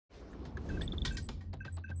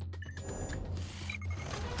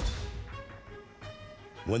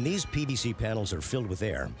When these PVC panels are filled with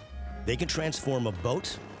air, they can transform a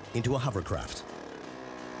boat into a hovercraft.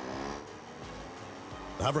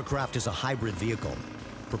 The hovercraft is a hybrid vehicle.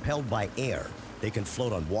 Propelled by air, they can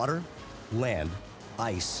float on water, land,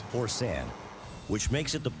 ice, or sand, which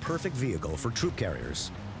makes it the perfect vehicle for troop carriers,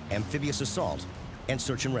 amphibious assault, and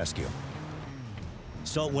search and rescue.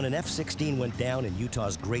 So when an F-16 went down in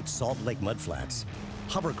Utah's Great Salt Lake mudflats,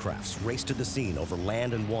 hovercrafts raced to the scene over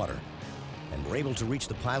land and water and were able to reach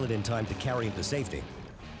the pilot in time to carry him to safety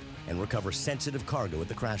and recover sensitive cargo at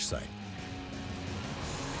the crash site.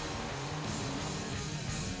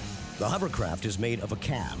 The hovercraft is made of a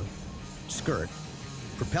cab, skirt,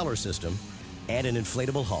 propeller system, and an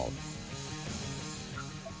inflatable hull.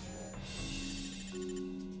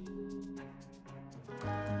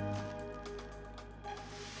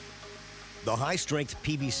 The high-strength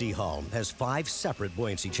PVC hull has 5 separate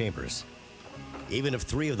buoyancy chambers. Even if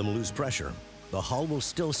 3 of them lose pressure, the hull will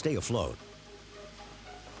still stay afloat.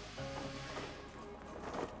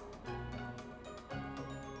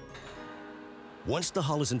 Once the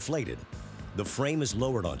hull is inflated, the frame is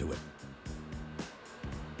lowered onto it.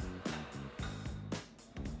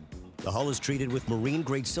 The hull is treated with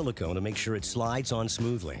marine-grade silicone to make sure it slides on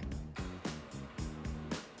smoothly.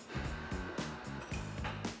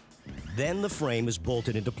 Then the frame is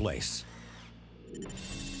bolted into place.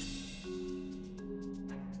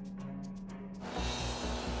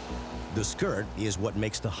 The skirt is what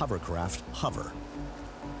makes the hovercraft hover.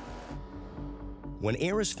 When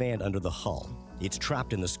air is fanned under the hull, it's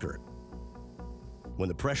trapped in the skirt. When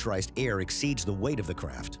the pressurized air exceeds the weight of the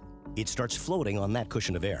craft, it starts floating on that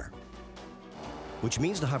cushion of air, which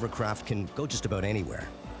means the hovercraft can go just about anywhere.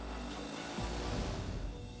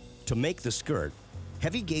 To make the skirt,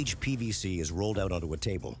 heavy gauge PVC is rolled out onto a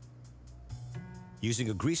table. Using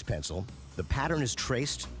a grease pencil, the pattern is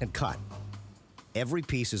traced and cut. Every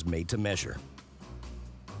piece is made to measure.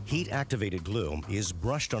 Heat-activated glue is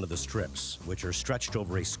brushed onto the strips, which are stretched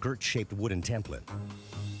over a skirt-shaped wooden template.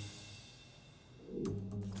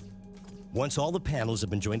 Once all the panels have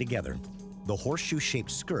been joined together, the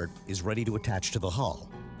horseshoe-shaped skirt is ready to attach to the hull.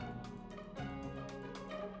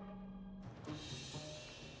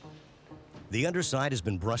 The underside has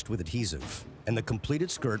been brushed with adhesive, and the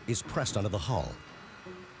completed skirt is pressed onto the hull.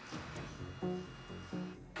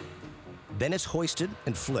 Then it's hoisted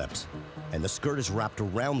and flipped, and the skirt is wrapped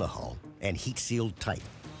around the hull and heat-sealed tight.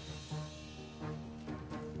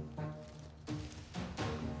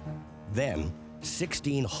 Then,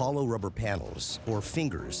 16 hollow rubber panels, or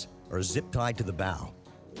fingers, are zip-tied to the bow.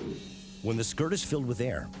 When the skirt is filled with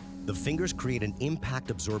air, the fingers create an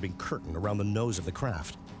impact-absorbing curtain around the nose of the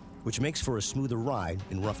craft, which makes for a smoother ride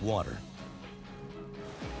in rough water.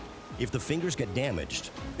 If the fingers get damaged,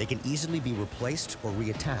 they can easily be replaced or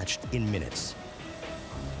reattached in minutes.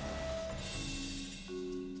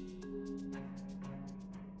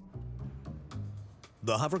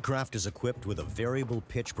 The hovercraft is equipped with a variable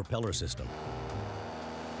pitch propeller system.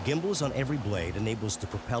 Gimbals on every blade enables the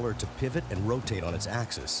propeller to pivot and rotate on its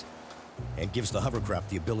axis, and gives the hovercraft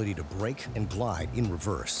the ability to brake and glide in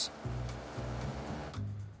reverse.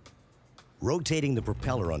 Rotating the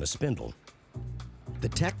propeller on a spindle, the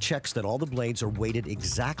tech checks that all the blades are weighted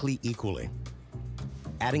exactly equally,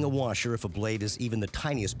 adding a washer if a blade is even the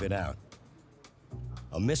tiniest bit out.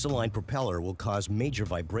 A misaligned propeller will cause major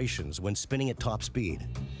vibrations when spinning at top speed.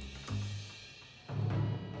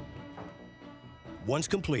 Once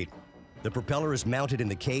complete, the propeller is mounted in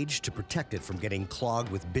the cage to protect it from getting clogged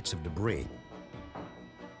with bits of debris.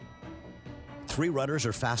 3 rudders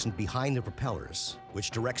are fastened behind the propellers, which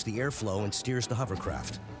directs the airflow and steers the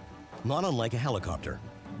hovercraft, not unlike a helicopter.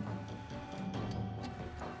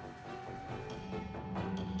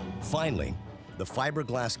 Finally, the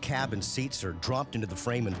fiberglass cab and seats are dropped into the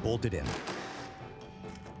frame and bolted in.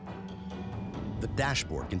 The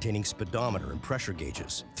dashboard containing speedometer and pressure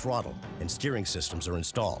gauges, throttle, and steering systems are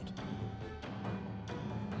installed.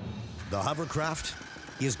 The hovercraft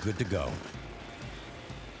is good to go,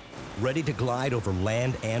 ready to glide over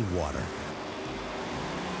land and water.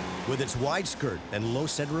 With its wide skirt and low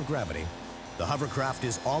center of gravity, the hovercraft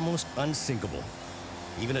is almost unsinkable,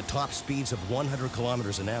 even at top speeds of 100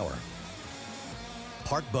 kilometers an hour.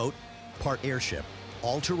 Part boat, part airship,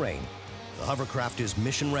 all terrain, the hovercraft is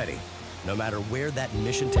mission ready, no matter where that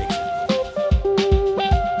mission takes it.